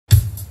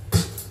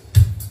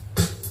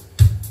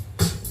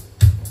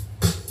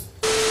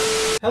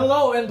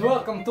Hello and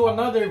welcome to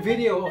another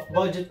video of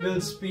Budget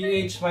Builds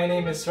PH. My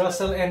name is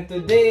Russell and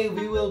today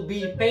we will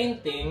be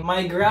painting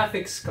my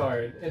graphics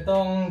card.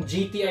 Itong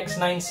GTX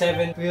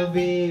 970. We'll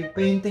be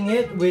painting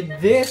it with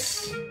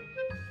this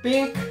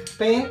pink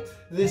paint.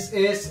 This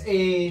is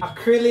a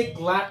acrylic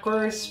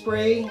lacquer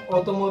spray,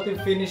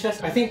 automotive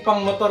finishes. I think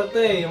pang motor to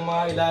eh, yung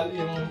mga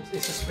yung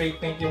isa-spray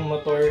paint yung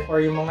motor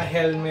or yung mga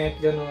helmet,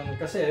 ganun.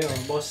 Kasi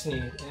ayun, boss ni.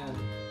 Ayan.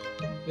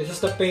 This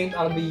is the paint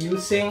I'll be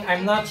using.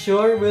 I'm not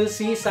sure. We'll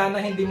see. Sana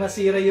hindi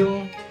masira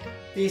yung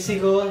PC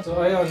ko. So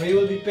ayun, we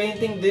will be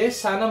painting this.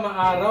 Sana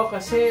maaraw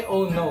kasi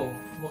oh no,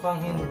 mukhang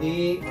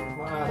hindi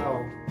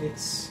maaraw.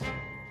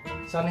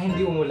 Sana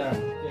hindi umulan.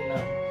 Yun na.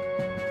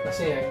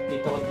 Kasi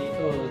kita ko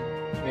dito,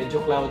 medyo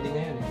cloudy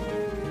ngayon eh.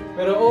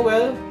 Pero oh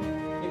well,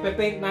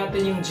 ipe-paint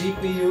natin yung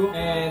GPU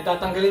and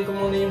tatanggalin ko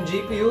muna yung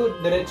GPU.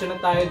 Diretso na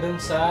tayo dun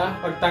sa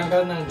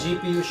pagtanggal ng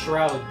GPU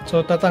shroud.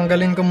 So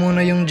tatanggalin ko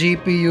muna yung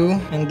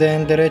GPU and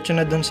then diretso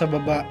na dun sa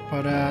baba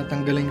para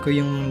tanggalin ko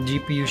yung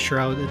GPU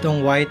shroud.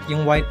 Itong white,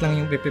 yung white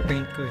lang yung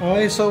ipe-paint ko.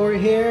 Okay, so we're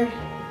here.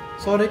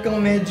 Sorry kung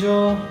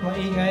medyo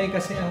maingay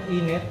kasi ang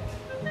init.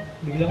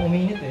 Biglang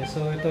uminit eh.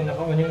 So ito,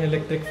 naka-on yung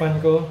electric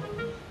fan ko.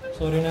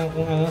 Sorry na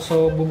kung ano.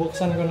 So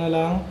bubuksan ko na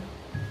lang.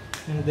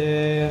 And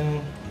then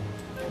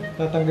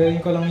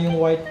tatanggalin ko lang yung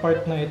white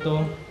part na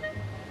ito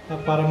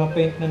para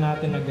ma-paint na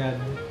natin agad.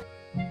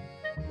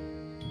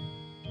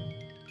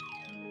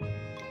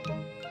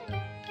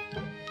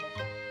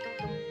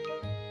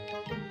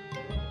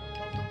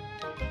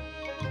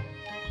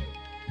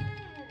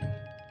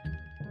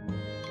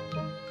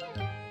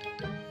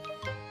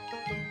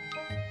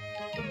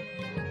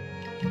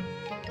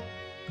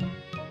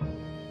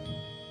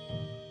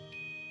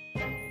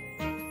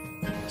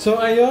 So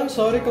ayun,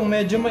 sorry kung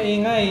medyo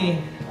maingay.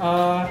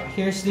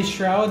 Here's the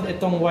shroud,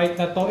 itong white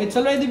na to. It's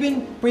already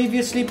been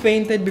previously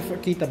painted before.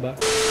 Kita ba?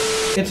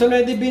 It's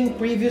already been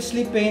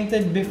previously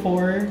painted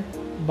before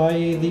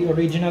by the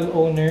original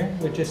owner,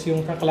 which is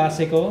yung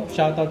kaklasiko.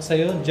 Shoutout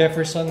sa'yo,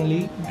 Jefferson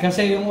Lee.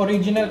 Kasi yung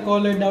original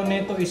color daw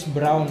nito is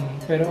brown,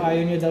 pero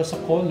ayaw niya daw sa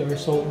color,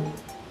 so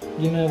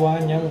ginawa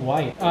niyang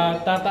white.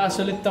 Tataas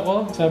ulit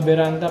ako sa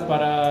veranda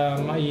para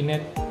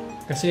mainit.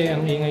 Kasi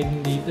ang ingay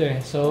din dito eh.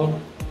 So,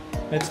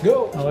 let's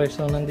go! Okay,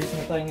 so nandito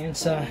na tayo ngayon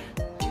sa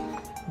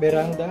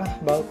veranda,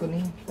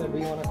 balcony, whatever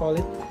you wanna call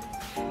it.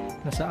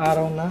 Nasa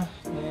araw na.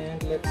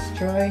 And let's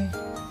try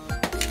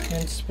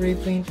and spray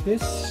paint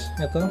this.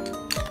 Ito.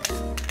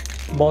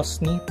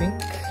 Bosny pink.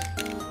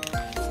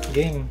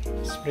 Game.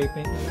 Spray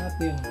paint na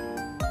natin.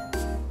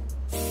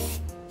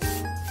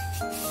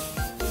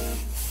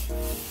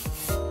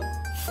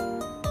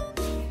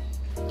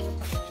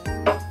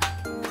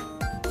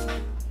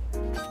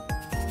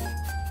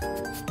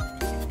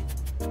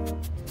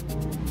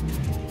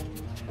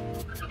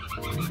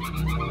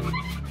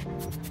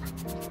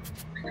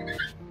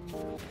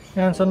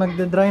 Yan, so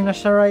nagde-dry na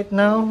siya right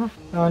now.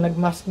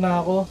 Nag-mask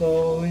na ako. So,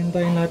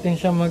 hintayin natin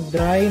siya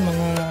mag-dry.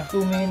 Mga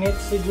 2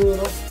 minutes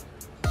siguro.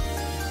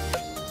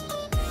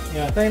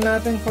 Yan, hintayin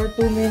natin for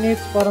 2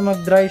 minutes para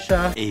mag-dry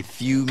siya. A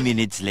few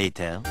minutes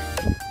later.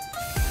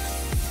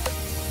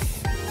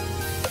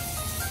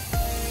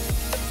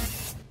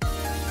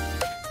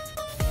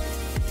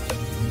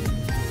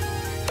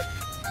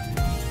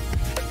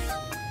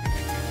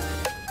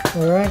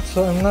 Alright,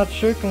 so I'm not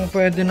sure kung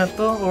pwede na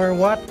to or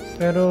what.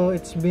 Pero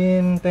it's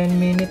been 10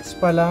 minutes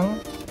pa lang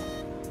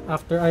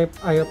after I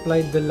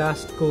applied the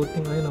last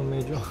coating. Ayun o,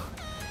 medyo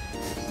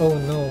oh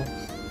no,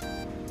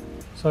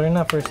 sorry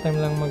na, first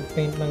time lang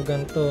mag-paint ng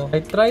ganito.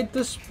 I tried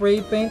to spray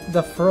paint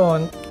the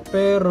front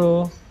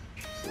pero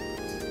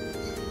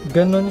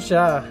ganun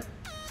siya,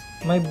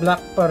 may black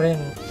pa rin.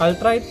 I'll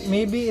try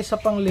maybe isa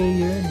pang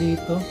layer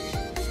dito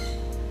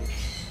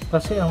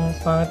kasi ang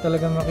pangit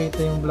talaga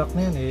makita yung black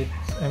na yun eh.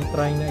 I'm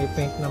trying na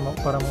i-paint na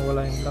para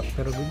mawala yung black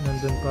pero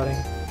nandun pa rin.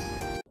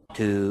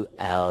 2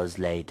 hours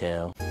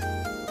later.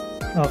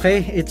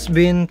 Okay, it's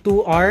been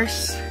 2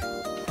 hours.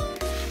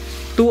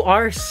 2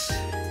 hours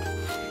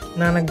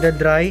na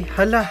nagda-dry.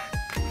 Hala,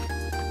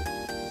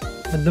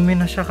 madumi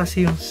na siya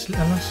kasi yung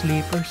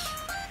sleepers.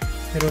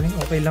 Pero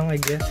okay lang I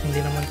guess,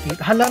 hindi naman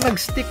kita. Hala,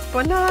 nag-stick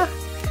pala.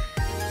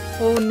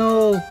 Oh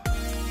no.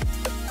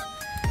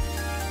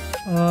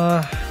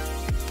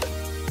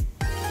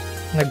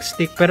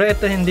 Nag-stick. Pero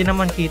ito hindi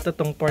naman kita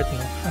tong part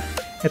no.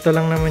 Ito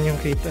lang naman yung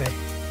kita eh.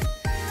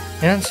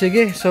 Yan,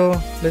 sige. So,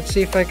 let's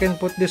see if I can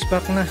put this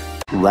back na.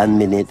 1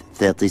 minute,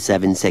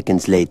 37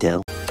 seconds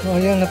later. So,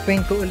 ayun,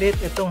 na-paint ko ulit.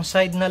 Itong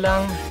side na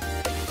lang.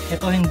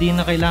 Ito, hindi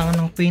na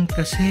kailangan ng paint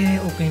kasi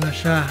okay na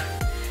siya.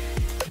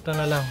 Ito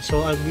na lang.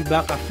 So, I'll be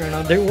back after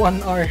another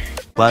 1 hour.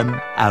 1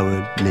 hour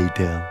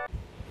later.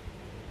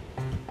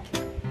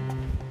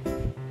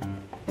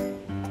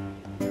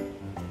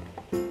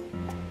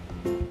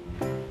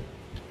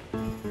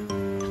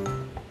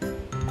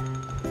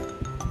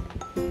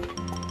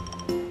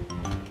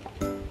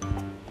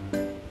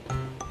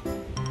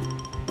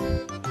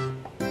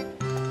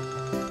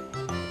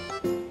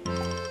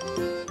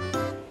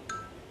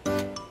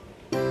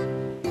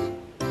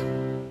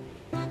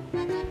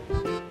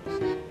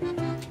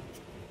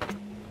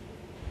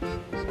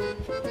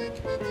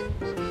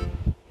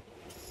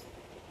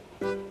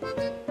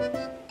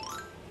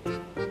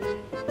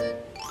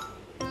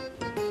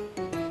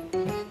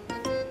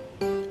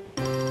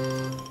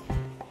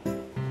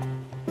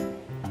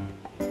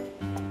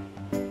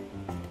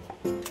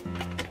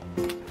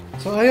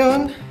 So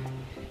ayun,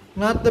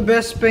 not the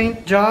best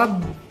paint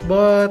job,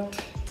 but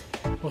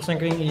buksan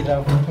ko yung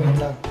ilaw.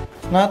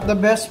 Not the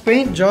best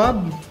paint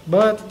job,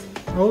 but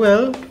oh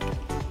well.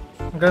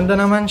 Maganda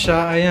naman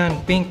siya.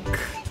 Ayan, pink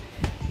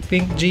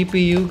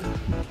GPU.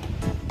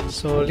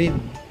 Solid.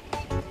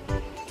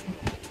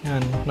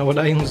 Yan,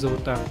 nawala yung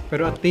Zota.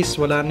 Pero at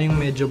least wala na yung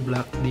medyo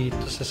black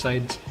dito sa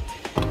sides.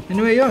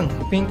 Anyway, yun,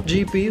 pink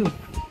GPU.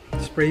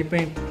 Spray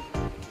paint.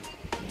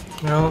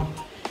 Now,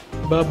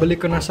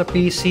 babalik ko na sa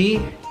PC.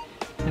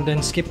 And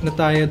then skip na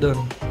tayo dun.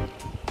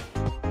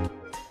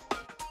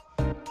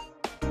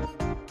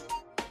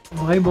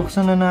 Okay,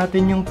 buksan na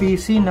natin yung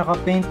PC.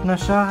 Naka-paint na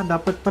siya.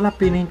 Dapat pala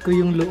pinaint ko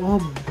yung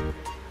loob.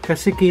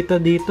 Kasi kita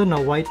dito na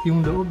white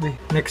yung loob eh.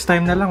 Next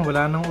time na lang,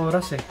 wala nang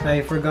oras eh. I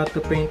forgot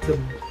to paint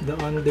the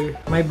under.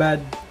 My bad.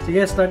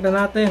 Sige, start na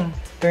natin.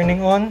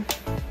 Turning on.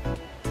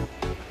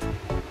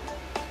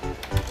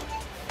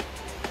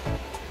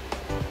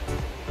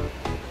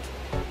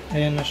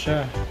 Ayan na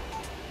siya.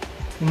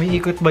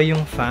 Umiikot ba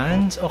yung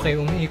fans? Okay,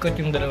 umiikot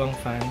yung dalawang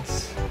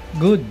fans.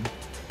 Good.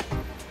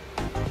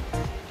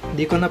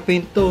 Hindi ko na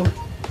paint to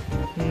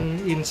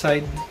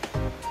inside.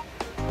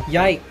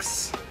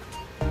 Yikes.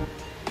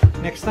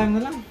 Next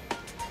time na lang.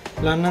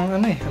 Wala nang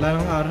wala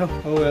nang araw.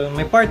 Oh well,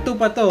 may part 2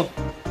 pa to.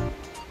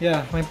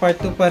 Yeah, may part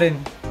 2 pa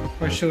rin.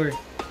 For sure.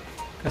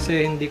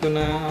 Kasi hindi ko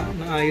na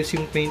naayos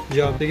yung paint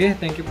job. Sige,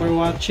 thank you for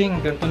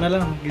watching. Ganito na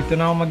lang. Dito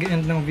na ako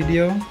mag-end ng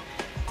video.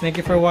 Thank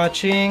you for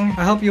watching.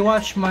 I hope you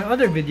watch my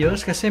other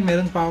videos kasi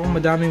meron pa akong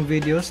madaming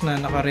videos na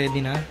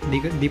naka-ready na.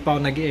 Di pa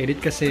ako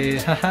nag-edit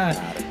kasi haha,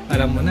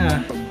 alam mo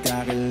na.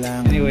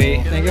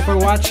 Anyway, thank you for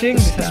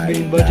watching. This has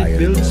been Budget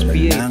Builds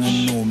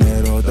PH.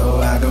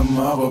 Tawagan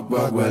mo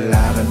kapag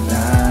wala ka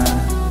na.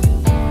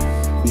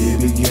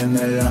 Bibigyan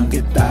na lang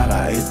kita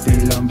kahit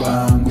ilan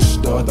ba ang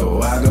gusto.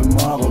 Tawagan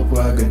mo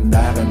kapag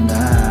handa ka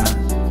na.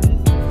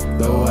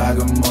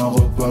 Tawagan mo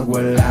kapag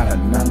wala ka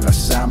nang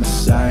kasama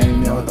sa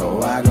inyo.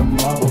 Tawagan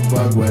mo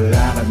kapag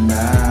wala ka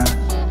na.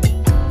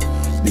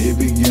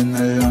 Bibigyan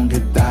na lang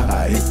kita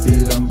kahit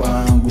ilan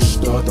pa ang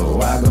gusto.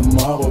 Tawagan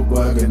mo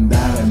kapag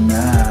handa ka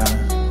na.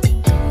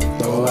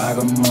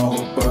 Tawagan mo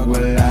kapag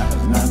wala ka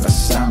nang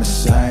kasama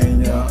sa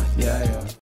inyo. Yeah, yeah.